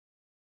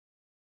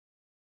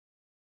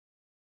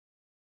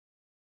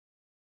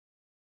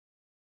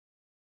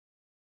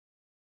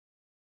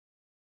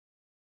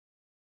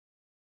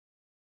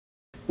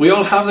We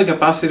all have the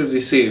capacity to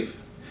deceive.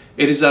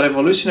 It is that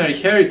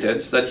evolutionary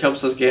heritage that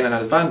helps us gain an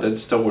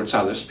advantage towards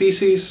other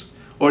species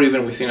or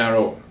even within our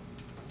own.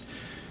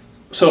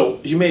 So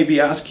you may be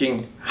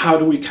asking, how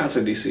do we catch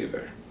a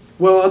deceiver?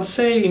 Well, I'd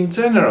say in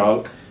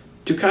general,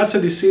 to catch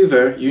a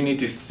deceiver, you need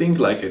to think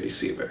like a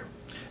deceiver.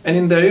 And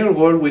in the real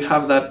world, we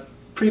have that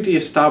pretty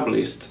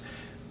established.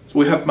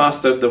 We have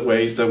mastered the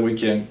ways that we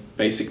can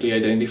basically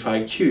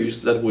identify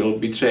cues that will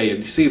betray a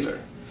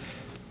deceiver.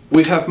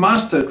 We have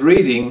mastered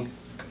reading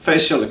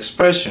facial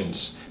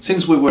expressions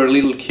since we were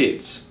little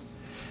kids.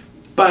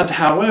 But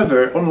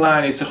however,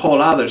 online it's a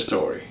whole other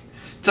story.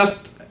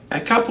 Just a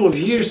couple of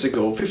years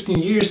ago, 15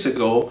 years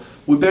ago,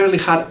 we barely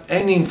had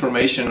any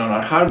information on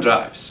our hard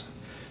drives.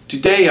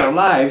 Today our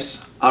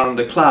lives are on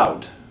the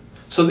cloud.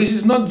 So this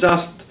is not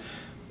just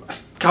a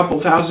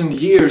couple thousand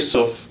years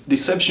of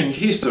deception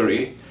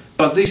history,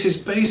 but this is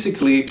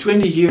basically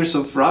 20 years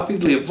of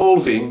rapidly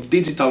evolving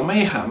digital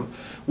mayhem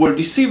where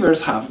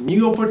deceivers have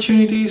new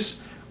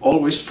opportunities,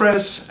 always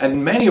fresh,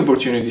 and many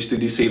opportunities to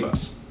deceive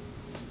us.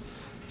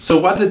 So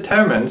what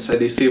determines a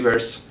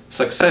deceiver's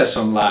success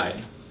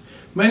online?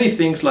 Many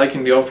things like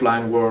in the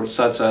offline world,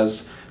 such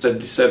as the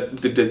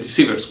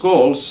deceiver's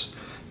goals,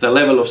 the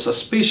level of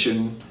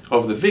suspicion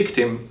of the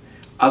victim,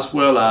 as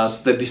well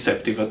as the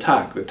deceptive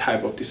attack, the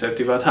type of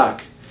deceptive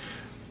attack.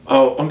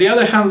 On the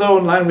other hand, though,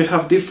 online we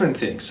have different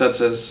things,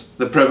 such as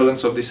the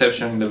prevalence of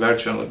deception in the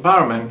virtual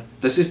environment,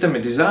 the system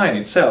design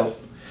itself,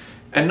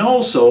 and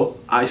also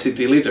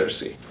ICT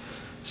literacy.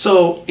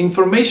 So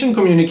information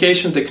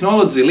communication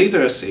technology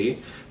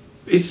literacy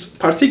is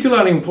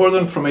particularly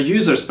important from a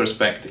user's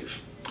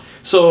perspective.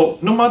 So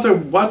no matter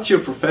what your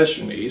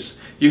profession is,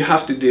 you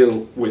have to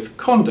deal with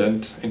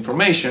content,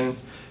 information,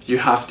 you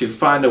have to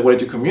find a way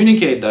to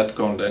communicate that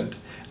content,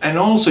 and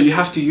also you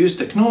have to use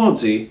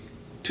technology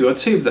to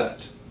achieve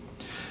that.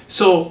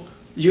 So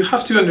you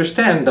have to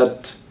understand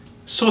that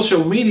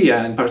social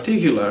media in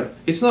particular,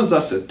 it's not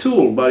just a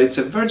tool, but it's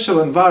a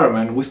virtual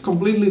environment with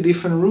completely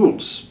different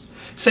rules.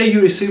 Say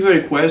you receive a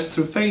request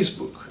through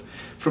Facebook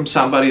from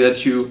somebody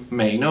that you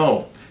may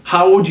know.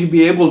 How would you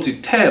be able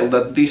to tell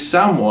that this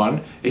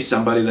someone is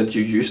somebody that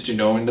you used to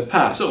know in the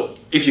past? So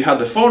if you had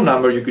the phone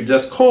number, you could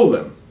just call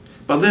them.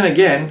 But then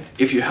again,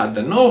 if you had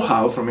the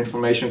know-how from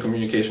information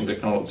communication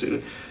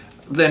technology,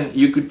 then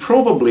you could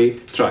probably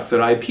track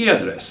their IP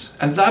address,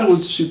 and that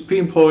would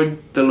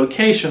pinpoint the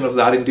location of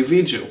that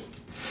individual.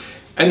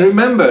 And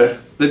remember,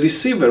 the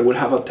deceiver would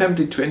have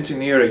attempted to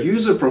engineer a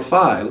user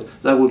profile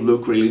that would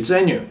look really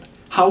genuine.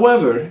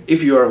 However,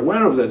 if you are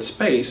aware of that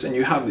space and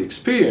you have the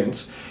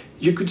experience,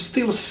 you could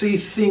still see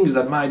things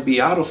that might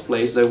be out of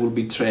place that will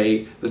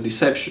betray the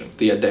deception,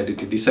 the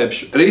identity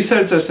deception.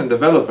 Researchers and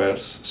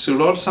developers should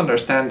also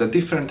understand that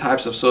different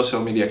types of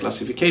social media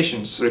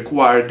classifications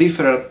require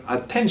different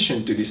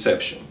attention to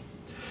deception.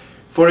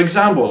 For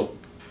example,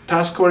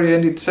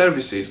 task-oriented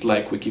services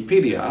like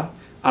Wikipedia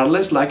are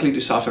less likely to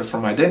suffer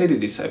from identity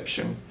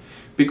deception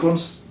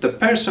because the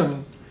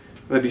person,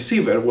 the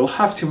deceiver, will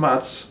have to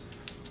match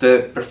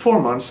the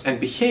performance and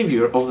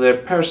behavior of the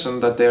person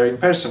that they are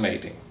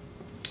impersonating.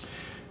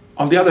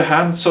 On the other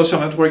hand, social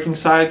networking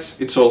sites,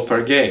 it's all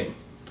fair game.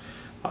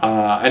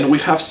 And we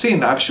have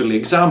seen actually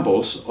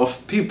examples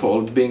of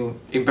people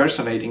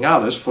impersonating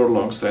others for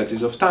long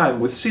stretches of time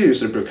with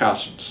serious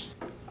repercussions.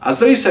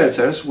 As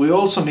researchers, we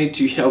also need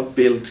to help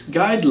build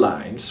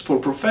guidelines for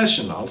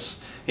professionals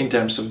in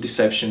terms of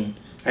deception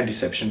and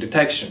deception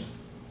detection.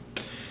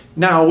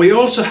 Now, we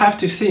also have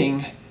to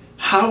think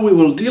how we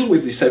will deal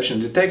with deception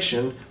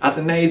detection at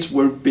an age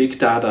where big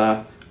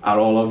data are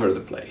all over the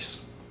place.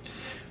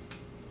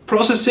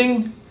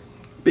 Processing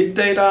big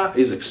data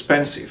is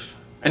expensive,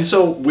 and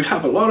so we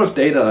have a lot of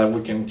data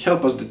that can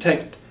help us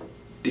detect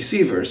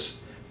deceivers,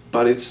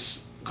 but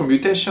it's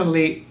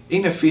computationally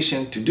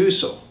inefficient to do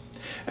so.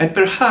 And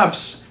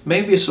perhaps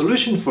maybe a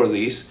solution for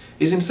this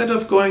is, instead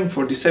of going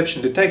for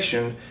deception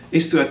detection,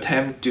 is to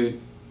attempt to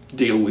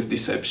deal with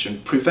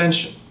deception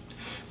prevention.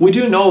 We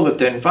do know that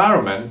the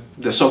environment,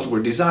 the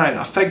software design,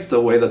 affects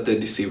the way that the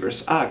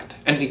deceivers act,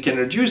 and it can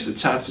reduce the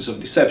chances of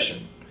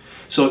deception.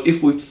 So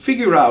if we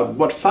figure out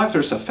what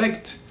factors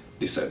affect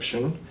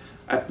deception,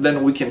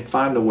 then we can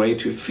find a way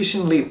to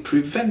efficiently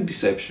prevent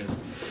deception,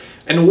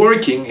 and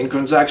working in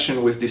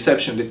conjunction with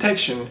deception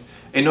detection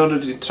in order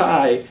to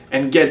try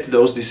and get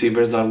those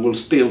deceivers that will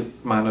still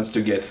manage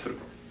to get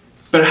through.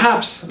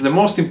 Perhaps the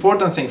most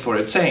important thing for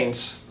a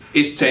change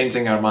is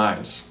changing our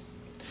minds.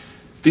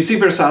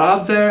 Deceivers are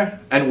out there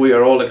and we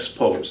are all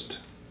exposed.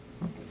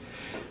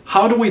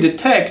 How do we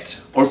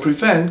detect or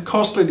prevent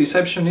costly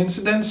deception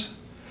incidents?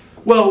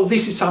 Well,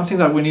 this is something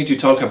that we need to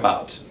talk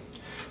about.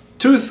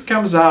 Truth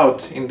comes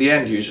out in the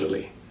end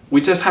usually. We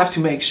just have to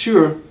make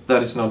sure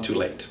that it's not too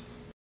late.